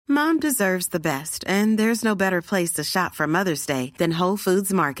Mom deserves the best, and there's no better place to shop for Mother's Day than Whole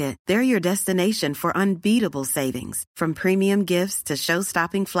Foods Market. They're your destination for unbeatable savings, from premium gifts to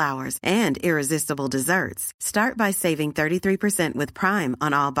show-stopping flowers and irresistible desserts. Start by saving 33% with Prime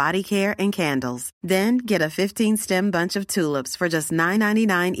on all body care and candles. Then get a 15-stem bunch of tulips for just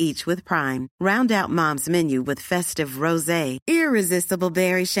 $9.99 each with Prime. Round out Mom's menu with festive rosé, irresistible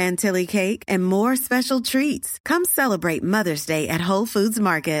berry chantilly cake, and more special treats. Come celebrate Mother's Day at Whole Foods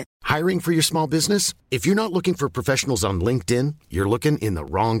Market. Hiring for your small business? If you're not looking for professionals on LinkedIn, you're looking in the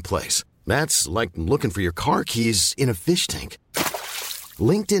wrong place. That's like looking for your car keys in a fish tank.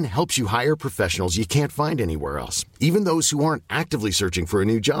 LinkedIn helps you hire professionals you can't find anywhere else, even those who aren't actively searching for a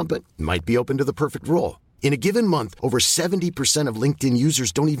new job but might be open to the perfect role. In a given month, over 70% of LinkedIn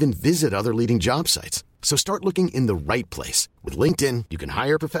users don't even visit other leading job sites. So start looking in the right place. With LinkedIn, you can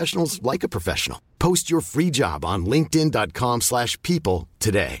hire professionals like a professional. Post your free job on linkedin.com/people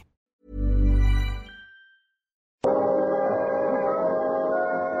today.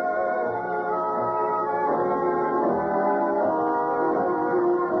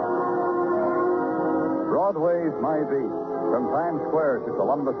 Broadway's My Beat. From Times Square to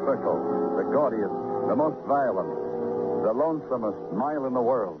Columbus Circle, the gaudiest, the most violent, the lonesomest mile in the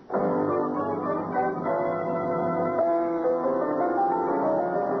world.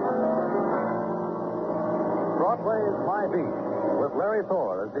 Broadway's My Beat, with Larry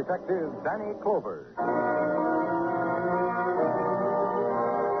Thor as Detective Danny Clover.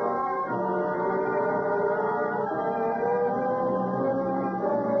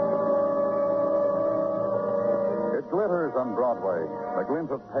 It glitters on Broadway, the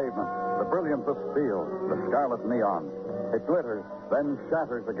glint of pavement, the brilliance of steel, the scarlet neon. It glitters, then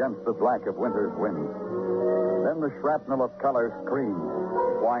shatters against the black of winter's wind. Then the shrapnel of color screams,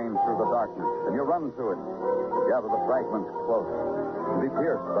 winds through the darkness, and you run to it, gather the fragments close, and be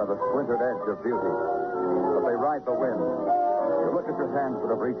pierced by the splintered edge of beauty. But they ride the wind. You look at your hands that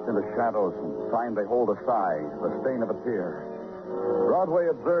have reached into shadows and find they hold a sigh, the stain of a tear. Broadway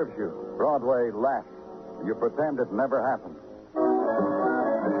observes you. Broadway laughs. You pretend it never happened.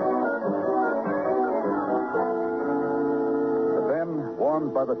 But then,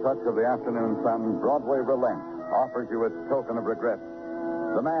 warmed by the touch of the afternoon sun, Broadway relents, offers you its token of regret.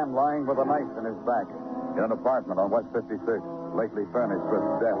 The man lying with a knife in his back in an apartment on West 56th, lately furnished with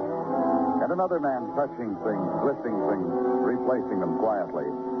death. And another man touching things, lifting things, replacing them quietly.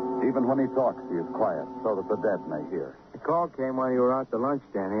 Even when he talks, he is quiet, so that the dead may hear. The call came while you were out to lunch,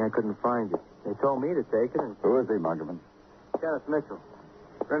 Danny. I couldn't find it. They told me to take it. And... Who is he, Muggerman? Kenneth Mitchell.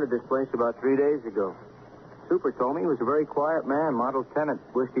 Rented this place about 3 days ago. Super told me he was a very quiet man, model tenant.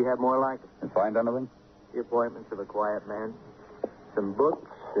 Wished he had more like it. And find anything? The appointments of a quiet man. Some books,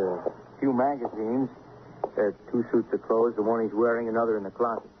 a few magazines. 2 suits of clothes, the one he's wearing, another in the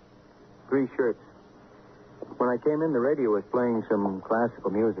closet. 3 shirts. When I came in, the radio was playing some classical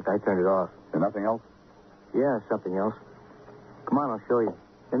music. I turned it off. And nothing else? Yeah, something else. Come on, I'll show you.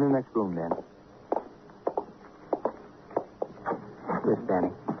 In the next room, Dan. This,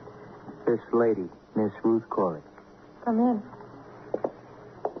 Danny. This lady, Miss Ruth Corey. Come in.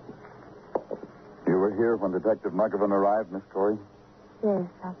 You were here when Detective Muggerman arrived, Miss Corey? Yes,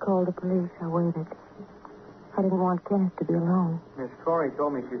 I called the police. I waited. I didn't want Kenneth to be alone. Miss Corey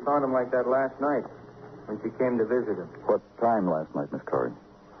told me she found him like that last night when she came to visit him. What time last night, Miss Corey?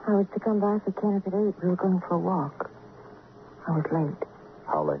 I was to come by for Kenneth at 8. We were going for a walk. I was late.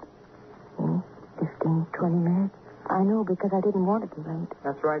 How late? 15, 20 minutes. I know, because I didn't want to be late.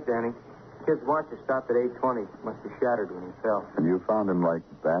 That's right, Danny. Kid's watch had stopped at 8:20. Must have shattered when he fell. And you found him like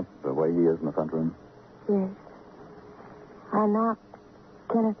that, the way he is in the front room? Yes. I knocked.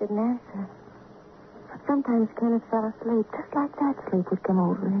 Kenneth didn't answer. Sometimes Kenneth fell asleep. Just like that, sleep would come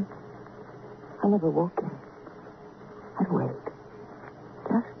over him. I never woke him. I'd wait.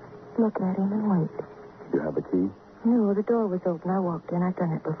 Just look at him and wait. You have a key? No, the door was open. I walked in. I'd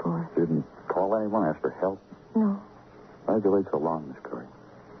done it before. Didn't call anyone, ask for help? No. Why did you wait so long, Miss Corey?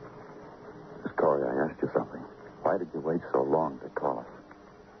 Miss Corey, I asked you something. Why did you wait so long to call us?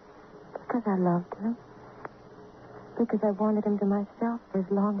 Because I loved him. Because I wanted him to myself for as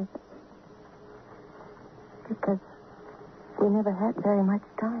long as... Because we never had very much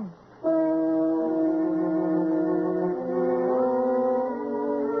time.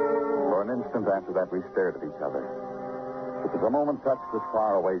 For an instant after that, we stared at each other. It was a moment touched with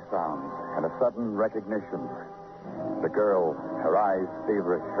faraway sounds and a sudden recognition. The girl, her eyes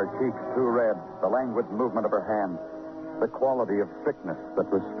feverish, her cheeks too red, the languid movement of her hand, the quality of sickness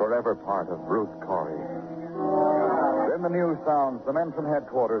that was forever part of Ruth Corey. Then the news sounds, the men from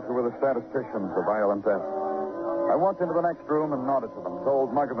headquarters who were the statisticians of violent death. I walked into the next room and nodded to them,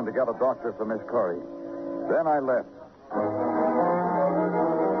 told Muggavan to get a doctor for Miss Corey. Then I left.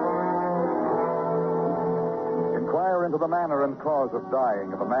 Inquire into the manner and cause of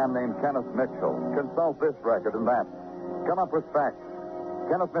dying of a man named Kenneth Mitchell. Consult this record and that. Come up with facts.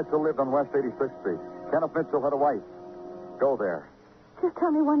 Kenneth Mitchell lived on West 86th Street. Kenneth Mitchell had a wife. Go there. Just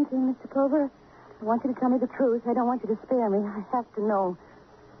tell me one thing, Mr. Clover. I want you to tell me the truth. I don't want you to spare me. I have to know.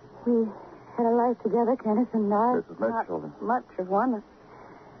 We had a life together, Kenneth and I. Mrs. Mitchell. Not much of one.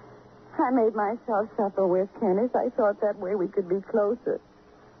 I made myself suffer with Kenneth. I thought that way we could be closer.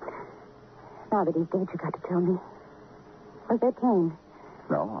 Now that he's dead, you got to tell me. Was there pain?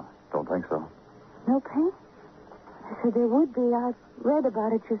 No, I don't think so. No pain? I said there would be. I've read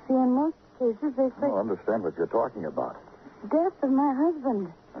about it. You see, in most cases, they say... I don't understand what you're talking about. Death of my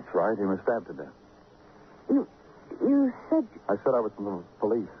husband. That's right. He was stabbed to death. You said... I said I was from the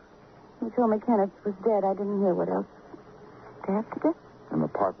police. You told me Kenneth was dead. I didn't hear what else. Stabbed to death? In an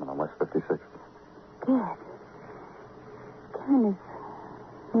apartment on West 56th. Dead. Kenneth.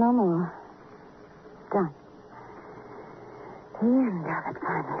 No more. Done. The end of it,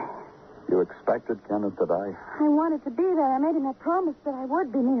 finally. You expected Kenneth to die? I wanted to be there. I made him that promise that I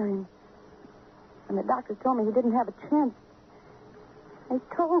would be near him. And the doctor told me he didn't have a chance. I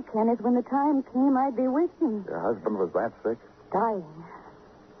told Kenneth when the time came I'd be with him. Your husband was that sick? Dying.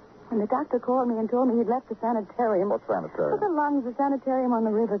 When the doctor called me and told me he'd left the sanitarium. What sanitarium? The lungs, the sanitarium on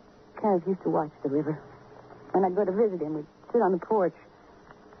the river. Kenneth used to watch the river. When I'd go to visit him, we'd sit on the porch.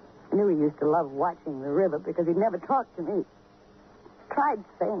 I knew he used to love watching the river because he'd never talked to me. Tried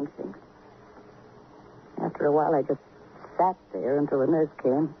saying things. After a while, I just sat there until the nurse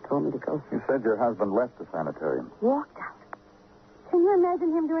came, told me to go. You said your husband left the sanitarium. Walked out. Can you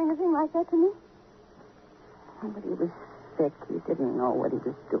imagine him doing a thing like that to me? Oh, but he was sick. He didn't know what he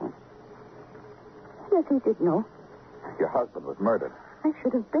was doing. Yes, he did know. Your husband was murdered. I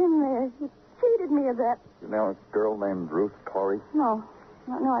should have been there. He cheated me of that. You know a girl named Ruth Corey? No,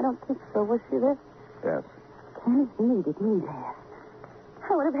 I don't think so. Was she there? Yes. Kenneth needed me there.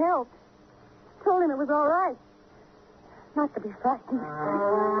 I would have helped. Told him it was all right. Not to be frightened. He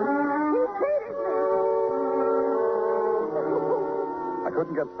cheated me. I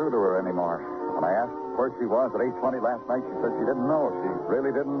couldn't get through to her anymore. When I asked where she was at 8:20 last night, she said she didn't know. She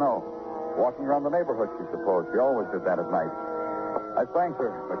really didn't know. Walking around the neighborhood, she supposed. She always did that at night. I thanked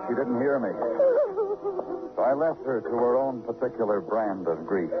her, but she didn't hear me. So I left her to her own particular brand of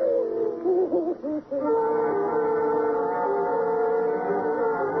grief.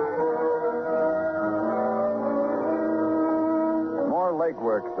 More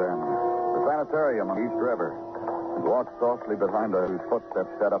legwork, then. The sanitarium on East River. And walked softly behind her, whose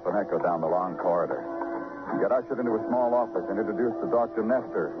footsteps set up an echo down the long corridor. And get ushered into a small office and introduced to Dr.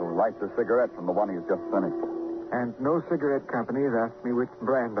 Nestor, who lights a cigarette from the one he's just finished. And no cigarette company has asked me which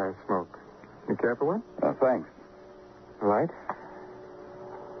brand I smoke. You care for one? Thanks. Right.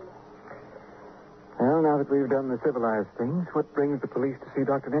 Well, now that we've done the civilized things, what brings the police to see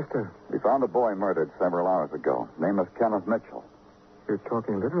Dr. Nestor? We found a boy murdered several hours ago. Name is Kenneth Mitchell. You're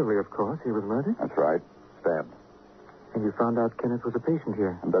talking literally, of course. He was murdered? That's right. Stabbed. And you found out Kenneth was a patient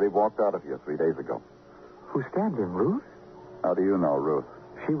here? And that he walked out of here 3 days ago. Who stabbed him, Ruth? How do you know, Ruth?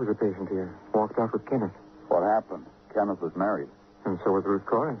 She was a patient here. Walked out with Kenneth. What happened? Kenneth was married. And so was Ruth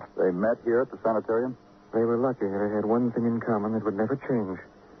Corey. They met here at the sanitarium? They were lucky. They had one thing in common that would never change.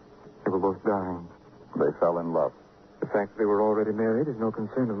 They were both dying. They fell in love. The fact that they were already married is no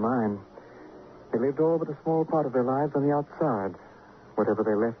concern of mine. They lived all but a small part of their lives on the outside. Whatever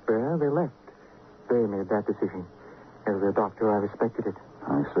they left there, they left. They made that decision. As their doctor, I respected it.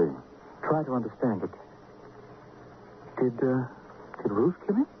 I see. Try to understand it. Did Ruth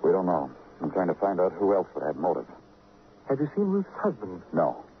kill him? We don't know. I'm trying to find out who else would have motive. Have you seen Ruth's husband?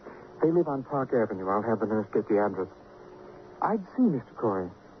 No. They live on Park Avenue. I'll have the nurse get the address. I'd see Mr.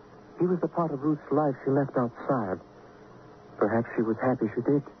 Corey. He was the part of Ruth's life she left outside. Perhaps she was happy she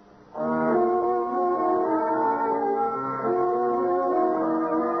did.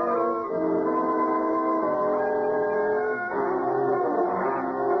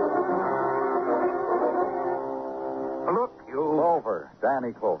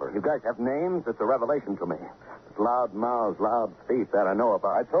 Danny Clover. You guys have names? It's a revelation to me. Loud mouths, loud feet, that I know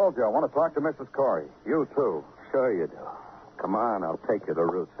about. I told you, I want to talk to Mrs. Corey. You, too. Sure you do. Come on, I'll take you to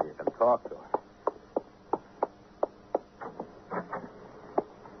Ruth so you can talk to her.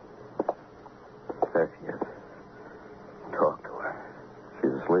 There she is. Talk to her.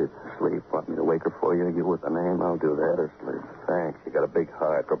 She's asleep. Asleep? Want me to wake her for you? You with the name? I'll do that. Her sleep. Thanks. You got a big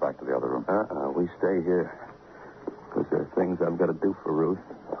heart. Go back to the other room. We stay here. Because there are things I've got to do for Ruth.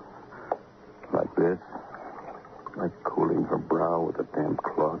 Like this. Like cooling her brow with a damp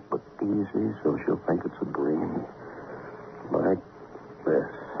cloth, but easy so she'll think it's a dream. Like this.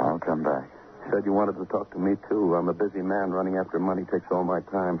 I'll come back. You said you wanted to talk to me, too. I'm a busy man. Running after money takes all my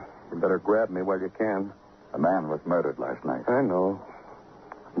time. You better grab me while you can. A man was murdered last night. I know.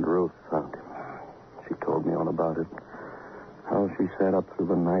 And Ruth found him. She told me all about it. How she sat up through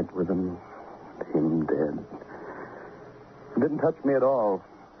the night with him dead. It didn't touch me at all.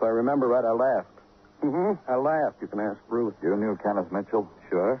 If I remember right, I laughed. I laughed. You can ask Ruth. You knew Kenneth Mitchell?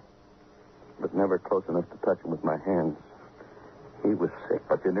 Sure. But never close enough to touch him with my hands. He was sick.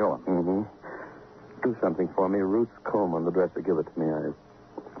 But you knew him? Do something for me. Ruth's comb on the dresser. Give it to me.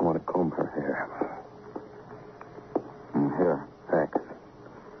 I want to comb her hair. Here. Thanks.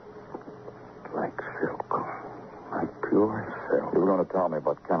 Like silk. Like pure silk. You were going to tell me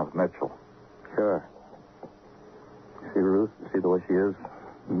about Kenneth Mitchell. Sure. You see Ruth? You see the way she is?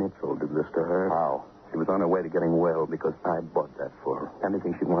 Mitchell did this to her. How? She was on her way to getting well because I bought that for her.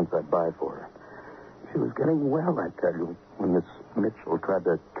 Anything she wants, I buy for her. She was getting well, I tell you, when this Mitchell tried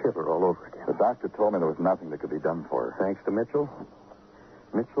to kill her all over again. The doctor told me there was nothing that could be done for her. Thanks to Mitchell?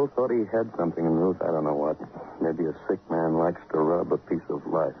 Mitchell thought he had something in Ruth. I don't know what. Maybe a sick man likes to rub a piece of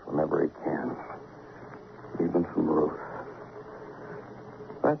life whenever he can. Even from Ruth.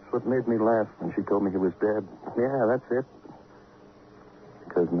 That's what made me laugh when she told me he was dead. Yeah, that's it.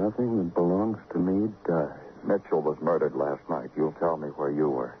 Because nothing that belongs to me dies. Mitchell was murdered last night. You'll tell me where you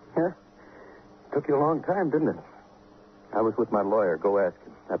were. Yeah. Took you a long time, didn't it? I was with my lawyer. Go ask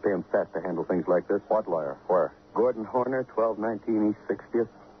him. I pay him fat to handle things like this. What lawyer? Where? Gordon Horner, 1219 East 60th.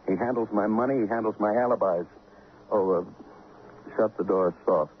 He handles my money. He handles my alibis. Oh, shut the door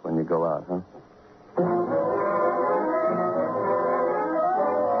soft when you go out, huh?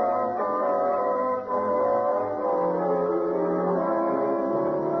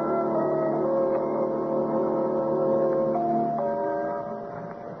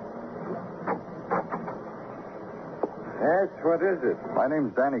 What is it? My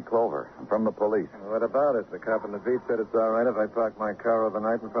name's Danny Clover. I'm from the police. What about it? The cop in the beat said it's all right if I park my car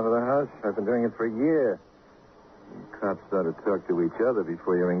overnight in front of the house. I've been doing it for a year. The cops started to talk to each other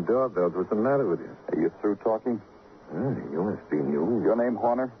before you ring doorbells. What's the matter with you? Are you through talking? You must be new. Your name,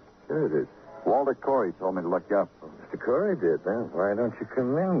 Horner? Sure it is. Walter Corey told me to look you up. Oh, Mr. Corey did, huh? Why don't you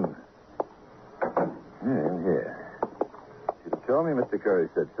come in? In here. Should have told me Mr. Corey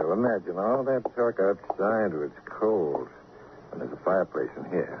said so. Imagine all that talk outside where it's cold. And there's a fireplace in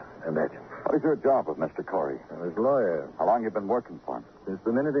here. Imagine. What is your job with Mr. Corey? I'm his lawyer. How long you been working for him? Since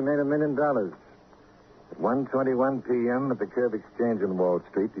the minute he made $1 million. At 1:21 p.m. at the Curb Exchange on Wall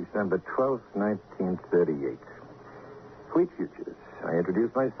Street, December 12th, 1938. Wheat futures. I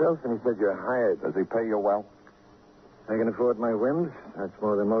introduced myself, and he said, "You're hired." Does he pay you well? I can afford my whims. That's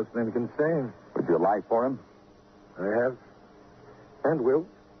more than most men can say. Would you lie for him? I have. And will.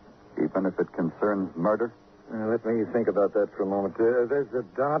 Even if it concerns murder? Let me think about that for a moment. There's a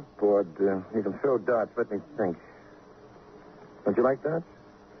dartboard. You can throw darts. Let me think. Would you like that?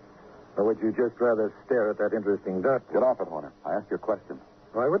 Or would you just rather stare at that interesting dart? Get off it, Horner. I asked you a question.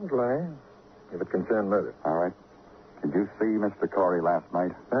 Well, I wouldn't lie if it concerned murder. All right. Did you see Mr. Corey last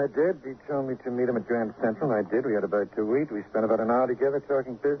night? I did. He told me to meet him at Grand Central. I did. We had a bite to eat. We spent about an hour together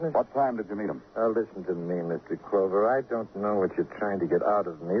talking business. What time did you meet him? Now, listen to me, Mr. Clover. I don't know what you're trying to get out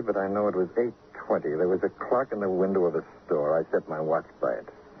of me, but I know it was 8:20. There was a clock in the window of a store. I set my watch by it.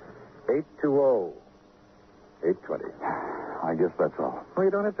 8:20. 8:20. I guess that's all. Well,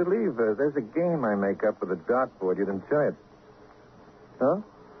 you don't have to leave. There's a game I make up with a dartboard. You'd enjoy it. Oh?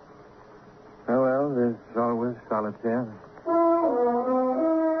 Oh, well, there's always solitaire.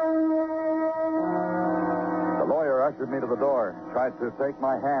 The lawyer ushered me to the door, tried to take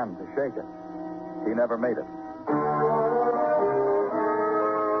my hand to shake it. He never made it.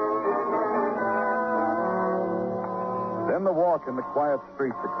 Then the walk in the quiet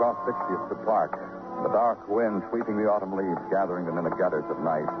streets across 60th to Park. The dark wind sweeping the autumn leaves, gathering them in the gutters at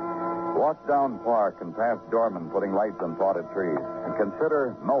night. Walk down Park and past doormen putting lights on potted trees. And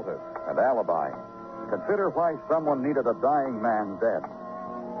consider motive and alibi. Consider why someone needed a dying man dead.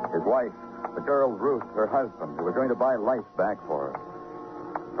 His wife, the girl Ruth, her husband, who were going to buy life back for her.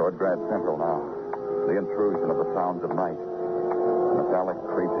 Toward Grand Central now. The intrusion of the sounds of night. The metallic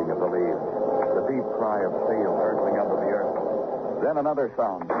creaking of the leaves. The deep cry of sail hurtling under the earth. Then another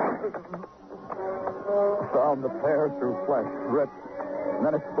sound. A sound that tears through flesh, rips, and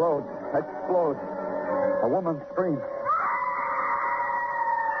then explodes. Explodes. A woman's scream.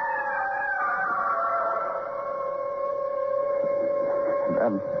 And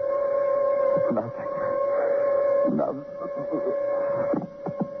then nothing.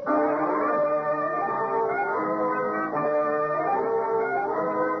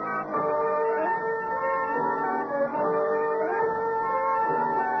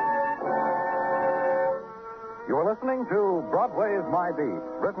 listening to Broadway's My Beat,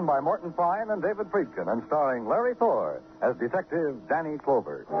 written by Morton Fine and David Friedkin, and starring Larry Thor as Detective Danny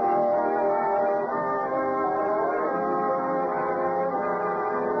Clover.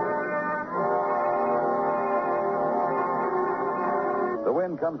 The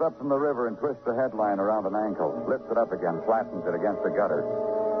wind comes up from the river and twists the headline around an ankle, lifts it up again, flattens it against the gutter.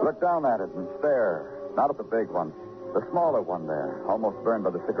 Look down at it and stare. Not at the big one. The smaller one there, almost burned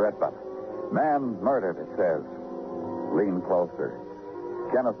by the cigarette butt. Man murdered, it says. Lean closer.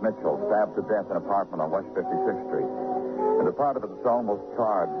 Kenneth Mitchell, stabbed to death in an apartment on West 56th Street. And a part of it is almost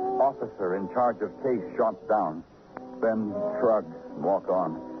charred. Officer in charge of case shot down. Then shrug and walk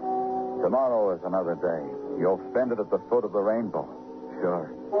on. Tomorrow is another day. You'll spend it at the foot of the rainbow. Sure.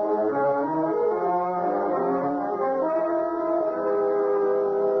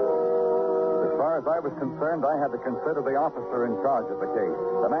 As far as I was concerned, I had to consider the officer in charge of the case.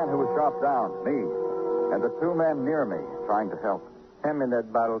 The man who was shot down, me. And the two men near me, trying to help. Hand me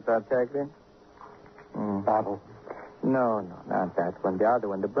that bottle, Detective. Bottle. No, not that one. The other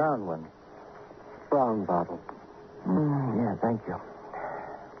one, the brown one. Brown bottle. Yeah, thank you.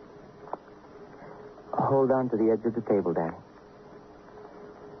 Hold on to the edge of the table, Danny.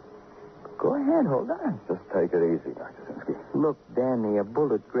 Go ahead, hold on. Just take it easy, Dr. Sinsky. Look, Danny, a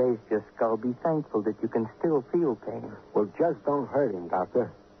bullet grazed your skull. Be thankful that you can still feel pain. Well, just don't hurt him, Doctor.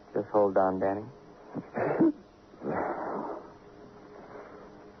 Just hold on, Danny.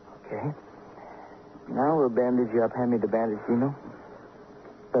 Okay. Now we'll bandage you up. Hand me the bandage, Gino.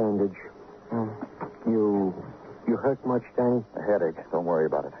 Bandage. You hurt much, Danny? A headache. Don't worry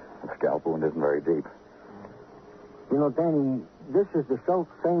about it. The scalp wound isn't very deep. You know, Danny, this is the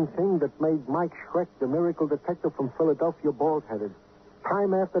self-same thing that made Mike Schreck, the miracle detective from Philadelphia, bald-headed.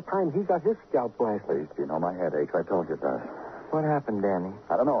 Time after time, he got his scalp blasted. Please, you know my headaches. I told you it does. What happened, Danny?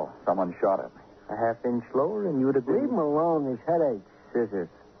 I don't know. Someone shot at me. A half-inch lower and you would have been... Leave him alone, his headache. Scissors.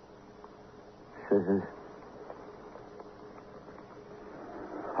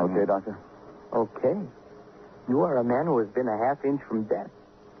 Okay, Doctor? Okay. You are a man who has been a half-inch from death.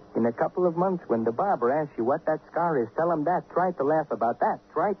 In a couple of months, when the barber asks you what that scar is, tell him that. Try to laugh about that.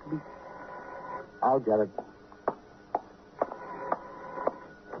 Try to be... I'll get it.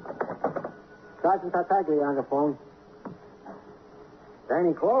 Sergeant Tartaglia on the phone.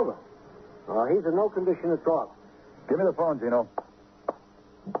 Danny Clover. Oh, he's in no condition to talk. Give me the phone, Gino.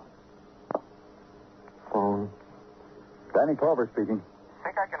 Phone. Danny Clover speaking.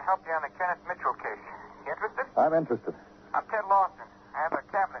 Think I can help you on the Kenneth Mitchell case. You interested? I'm interested. I'm Ted Lawson. I have a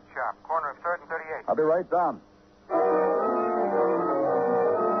cabinet shop, corner of 3rd and 38th. I'll be right down.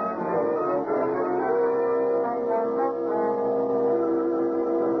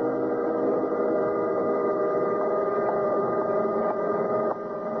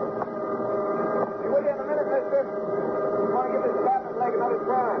 You will in a minute, mister. You want to give this cabinet leg another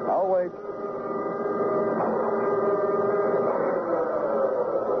try? I'll wait.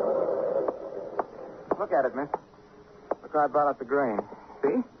 Look at it, miss. Look how I brought out the grain.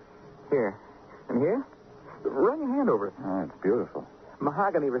 See? Here. And here? Run your hand over it. Oh, it's beautiful.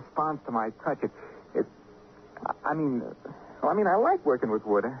 Mahogany responds to my touch. I like working with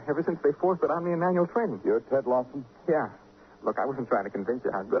wood. Ever since they forced it on me in manual training. You're Ted Lawson? Yeah. Look, I wasn't trying to convince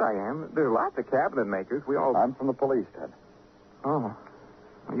you how good I am. There's lots of cabinet makers. We all... I'm from the police, Ted. Oh.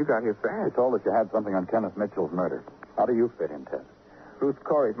 Well, you got here They fast. told us you had something on Kenneth Mitchell's murder. How do you fit in, Ted? Ruth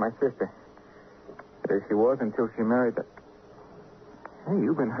Corey's my sister. There she was until she married the... Hey,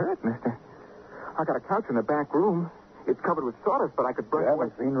 you've been hurt, mister. I got a couch in the back room. It's covered with sawdust, but I could brush You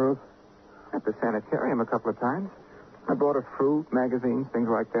haven't seen Ruth? At the sanitarium a couple of times. I brought her fruit, magazines, things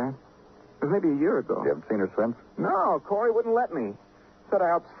like that. It was maybe a year ago. You haven't seen her since? No, Corey wouldn't let me. Said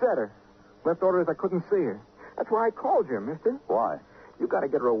I upset her. Left orders I couldn't see her. That's why I called you, mister. Why? You got to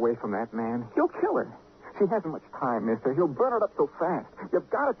get her away from that man. He'll kill her. She hasn't much time, mister. He'll burn her up so fast. You've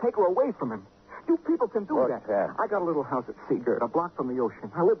got to take her away from him. You people can do Look, that. Ted. I got a little house at Seagirt, a block from the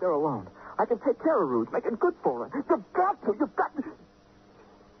ocean. I live there alone. I can take care of Ruth, make it good for her. You've got to. You've got to.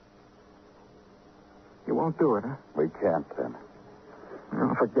 You won't do it, huh? We can't, Ted.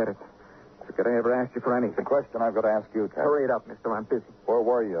 No, forget it. Forget I ever asked you for The anything. question I've got to ask you, Ted. Hurry it up, mister. I'm busy. Where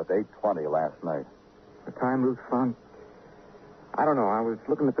were you at 8:20 last night? The time Ruth found... I don't know. I was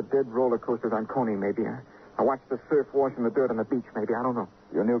looking at the dead roller coasters on Coney, maybe. I watched the surf washing the dirt on the beach, maybe. I don't know.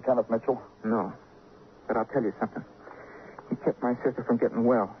 You knew Kenneth Mitchell? No. But I'll tell you something. He kept my sister from getting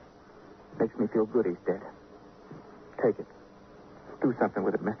well. Makes me feel good he's dead. Take it. Do something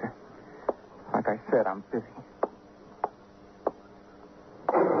with it, mister. Like I said, I'm busy.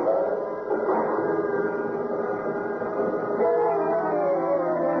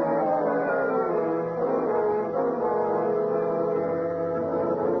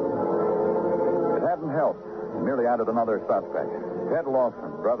 another suspect. Ted Lawson,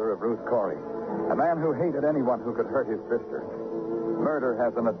 brother of Ruth Corey. A man who hated anyone who could hurt his sister. Murder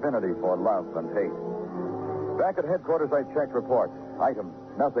has an affinity for love and hate. Back at headquarters, I checked reports. Items,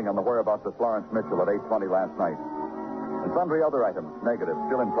 nothing on the whereabouts of Florence Mitchell at 8:20 last night. And sundry other items, negative,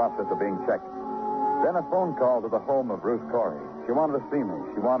 still in process of being checked. Then a phone call to the home of Ruth Corey. She wanted to see me.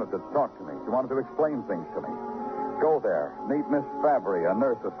 She wanted to talk to me. She wanted to explain things to me. Go there. Meet Miss Fabry, a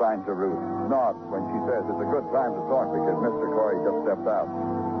nurse assigned to Ruth. Nods when she says it's a good time to talk because Mr. Corey just stepped out.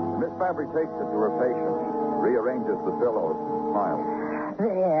 Miss Fabry takes it to her patient, rearranges the pillows, and smiles.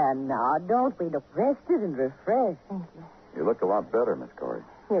 There, now, don't we look rested and refreshed? Thank you. You look a lot better, Miss Corey.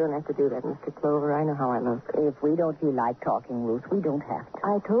 You don't have to do that, Mr. Clover. I know how I look. If we don't feel like talking, Ruth, we don't have to.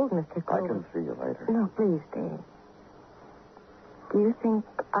 I told Mr. Clover. I can see you later. No, please stay. Do you think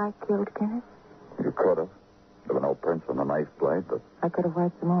I killed Kenneth? You could have. There were no prints on the knife blade, but... I could have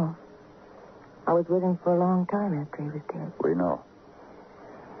wiped them off. I was with him for a long time after he was dead. We know.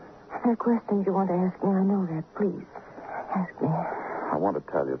 There are questions you want to ask me. I know that. Please, ask me. I want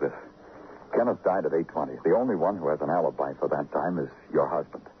to tell you this. Kenneth died at 8:20. The only one who has an alibi for that time is your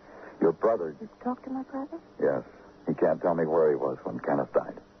husband. Your brother... You talked to my brother? Yes. He can't tell me where he was when Kenneth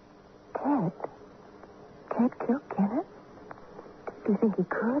died. Ted? Ted killed Kenneth? Do you think he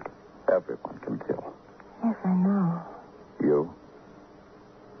could? Everyone can kill. Yes, I know. You?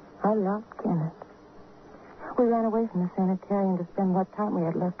 I loved Kenneth. We ran away from the sanitarium to spend what time we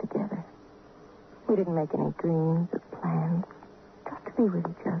had left together. We didn't make any dreams or plans. Just to be with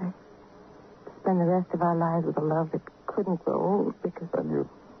each other. To spend the rest of our lives with a love that couldn't grow old because... Then you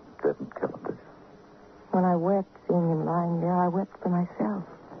didn't kill him, did you? When I wept seeing him lying there, I wept for myself.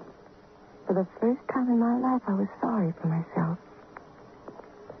 For the first time in my life, I was sorry for myself.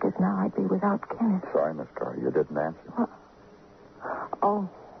 Because now I'd be without Kenneth. Sorry, Miss Corey, you didn't answer. Oh.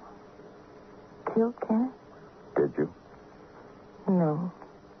 Killed Kenneth? Did you? No.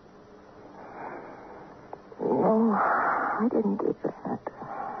 No, I didn't do that.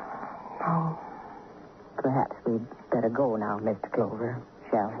 No. Perhaps we'd better go now, Mr. Clover,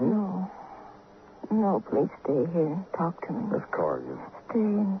 shall we? No. No, please stay here and talk to me. Miss Corey, you... Stay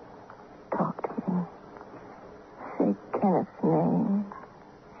and talk to me. Say Kenneth's name.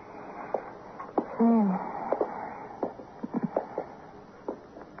 Say...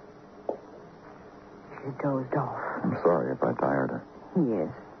 She dozed off. I'm sorry if I tired her.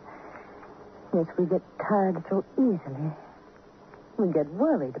 Yes. Yes, we get tired so easily. We get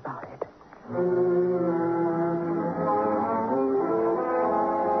worried about it.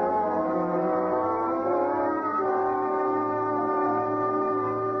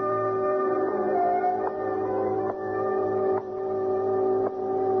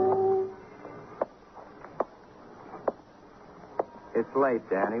 It's late,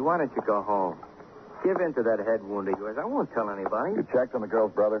 Danny. Why don't you go home? Give in to that head wound of yours. I won't tell anybody. You checked on the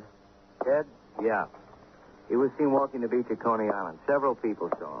girl's brother? Ted? Yeah. He was seen walking the beach at Coney Island. Several people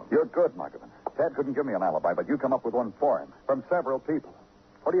saw him. You're good, Muggavan. Ted couldn't give me an alibi, but you come up with one for him. From several people.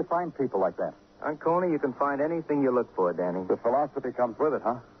 Where do you find people like that? On Coney, you can find anything you look for, Danny. The philosophy comes with it,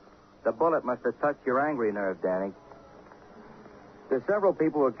 huh? The bullet must have touched your angry nerve, Danny. There's several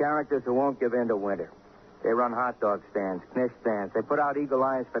people with characters who won't give in to winter. They run hot dog stands, knish stands. They put out eagle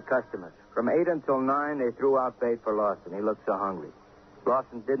eyes for customers. From 8 until 9, they threw out bait for Lawson. He looked so hungry.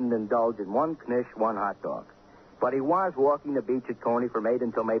 Lawson didn't indulge in one knish, one hot dog. But he was walking the beach at Coney from 8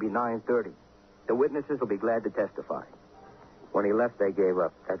 until maybe 9:30. The witnesses will be glad to testify. When he left, they gave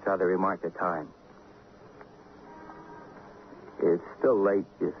up. That's how they remarked the time. It's still late.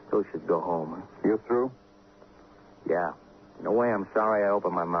 You still should go home. Huh? You through? Yeah. In a way, I'm sorry I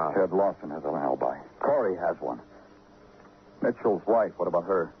opened my mouth. Ted Lawson has an alibi. Corey has one. Mitchell's wife, what about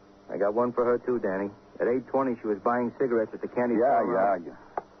her? I got one for her, too, Danny. At 8:20, she was buying cigarettes at the candy store. Yeah.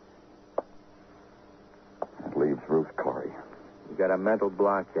 That leaves Ruth Corey. You got a mental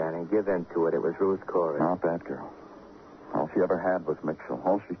block, Danny. Give in to it. It was Ruth Corey. Not that girl. All she ever had was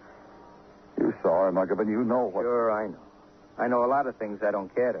Mitchell. You saw her, Muggavan. You know what... Sure, I know. I know a lot of things I don't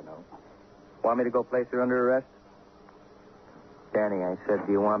care to know. Want me to go place her under arrest? Danny, I said,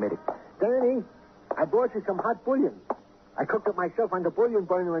 do you want me to... Danny, I brought you some hot bouillon. I cooked it myself on the bouillon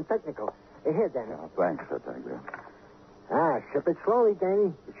burner in Technical. Here, Danny. Oh, thanks, I thank you. Sip it slowly,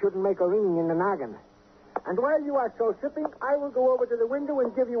 Danny. It shouldn't make a ringing in the noggin. And while you are so sipping, I will go over to the window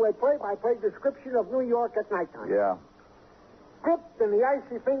and give you a play-by-play description of New York at nighttime. Yeah. Gripped in the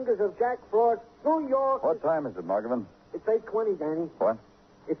icy fingers of Jack Frost, New York... What time is it, Muggavan? It's 8:20, Danny. What?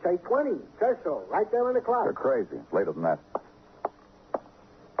 It's 8:20. Says so. Right there on the clock. You're crazy. It's later than that.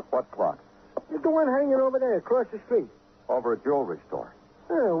 What clock? It's the one hanging over there across the street. Over a jewelry store.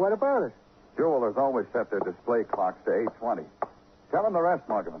 Oh, what about it? Jewelers always set their display clocks to 8:20. Tell them the rest,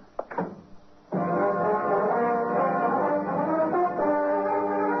 Muggavan.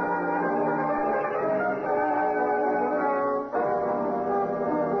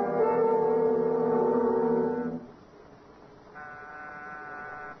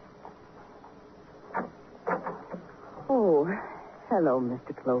 Oh, hello,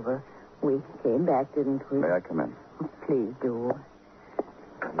 Mr. Clover. We came back, didn't we? May I come in? Please do.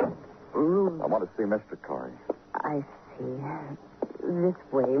 I want to see Mr. Corey. I see. This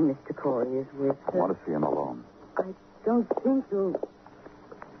way, Mr. Corey is with I want to see him alone. I don't think you'll...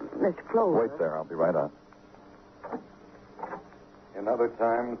 Mr. Clover... Wait there. I'll be right out. In other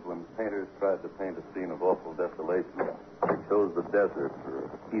times, when painters tried to paint a scene of awful desolation, they chose the desert or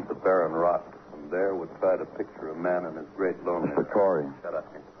a heath of barren rock, and there would try to picture a man in his great loneliness. Mr. Corey. Shut up,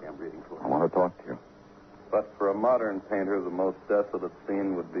 I'm reading for you. I want to talk to you. But for a modern painter, the most desolate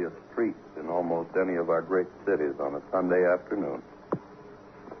scene would be a street in almost any of our great cities on a Sunday afternoon.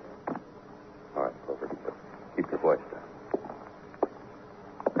 All right, Clover, keep your voice down.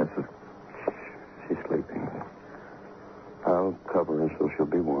 She's sleeping. I'll cover her so she'll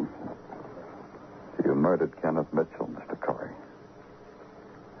be warm. You murdered Kenneth Mitchell, Mr. Corey.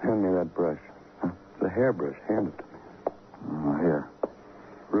 Hand me that brush. Huh? The hairbrush. Hand it to me. Oh, here.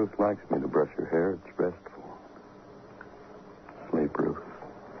 Ruth likes me to brush her hair. It's restful. Sleep, Ruth.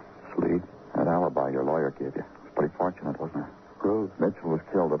 Sleep. That alibi your lawyer gave you was pretty fortunate, wasn't it? Ruth. Mitchell was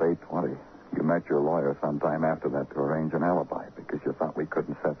killed at 8:20. You met your lawyer sometime after that to arrange an alibi because you thought we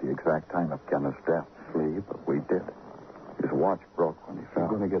couldn't set the exact time of Kenneth's death. Sleep. But we did. His watch broke when he fell.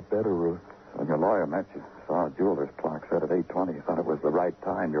 It's going to get better, Ruth. When your lawyer met you, saw a jeweler's clock set at 8:20. You thought it was the right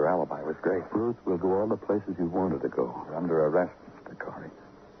time. Your alibi was great. Ruth, we'll go all the places you wanted to go. You're under arrest, Mr. Corey.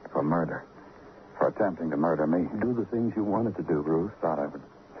 For murder. For attempting to murder me. Do the things you wanted to do, Ruth. Thought I would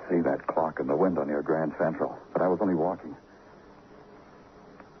see that clock in the window near Grand Central. But I was only walking.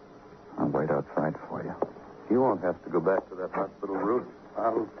 I'll wait outside for you. You won't have to go back to that hospital, Ruth.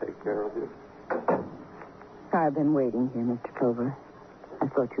 I'll take care of you. I've been waiting here, Mr. Clover. I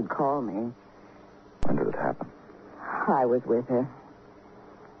thought you'd call me. When did it happen? I was with her.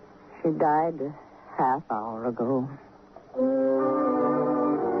 She died a half hour ago.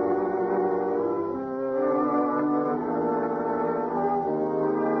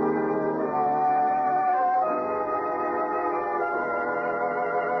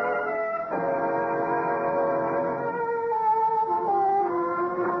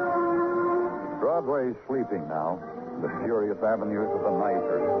 Broadway's sleeping now. The furious avenues of the night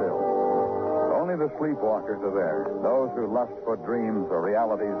are still. Only the sleepwalkers are there, those who lust for dreams or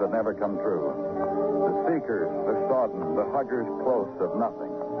realities that never come true. The seekers, the sodden, the huggers close of nothing.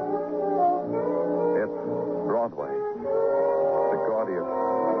 It's Broadway. The gaudiest,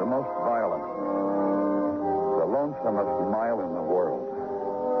 the most violent, the lonesomest mile in the world.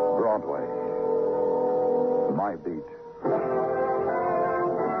 Broadway. My beat.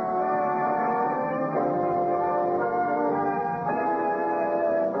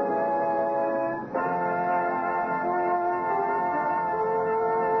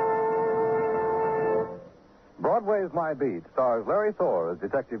 Broadway's My Beat stars Larry Thor as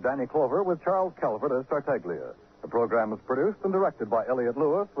Detective Danny Clover with Charles Calvert as Tartaglia. The program was produced and directed by Elliott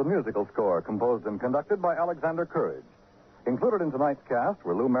Lewis with musical score composed and conducted by Alexander Courage. Included in tonight's cast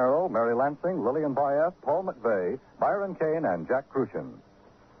were Lou Merrill, Mary Lansing, Lillian Bayef, Paul McVeigh, Byron Kane, and Jack Crucian.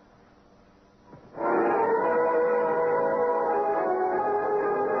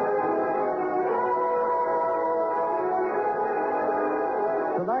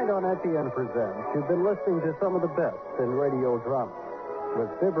 Tonight on FEN Presents, you've been listening to some of the best in radio drama with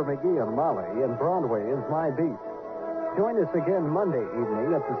Fibber McGee and Molly and Broadway is My Beat. Join us again Monday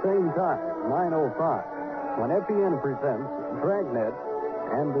evening at the same time, 9:05, when FEN presents Dragnet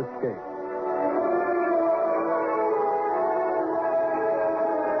and Escape.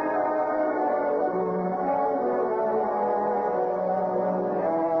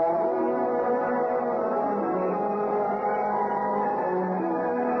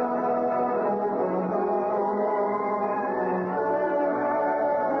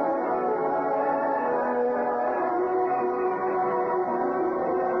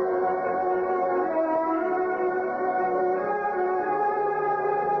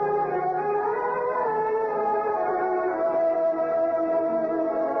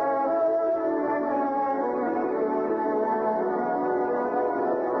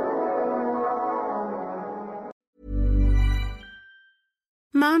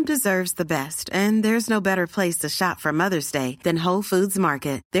 Mom deserves the best, and there's no better place to shop for Mother's Day than Whole Foods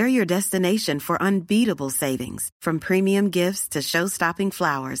Market. They're your destination for unbeatable savings, from premium gifts to show-stopping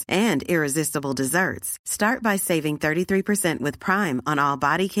flowers and irresistible desserts. Start by saving 33% with Prime on all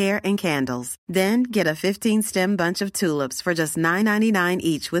body care and candles. Then get a 15-stem bunch of tulips for just $9.99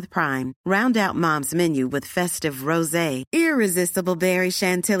 each with Prime. Round out Mom's menu with festive rosé, irresistible berry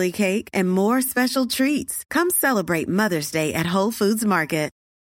chantilly cake, and more special treats. Come celebrate Mother's Day at Whole Foods Market.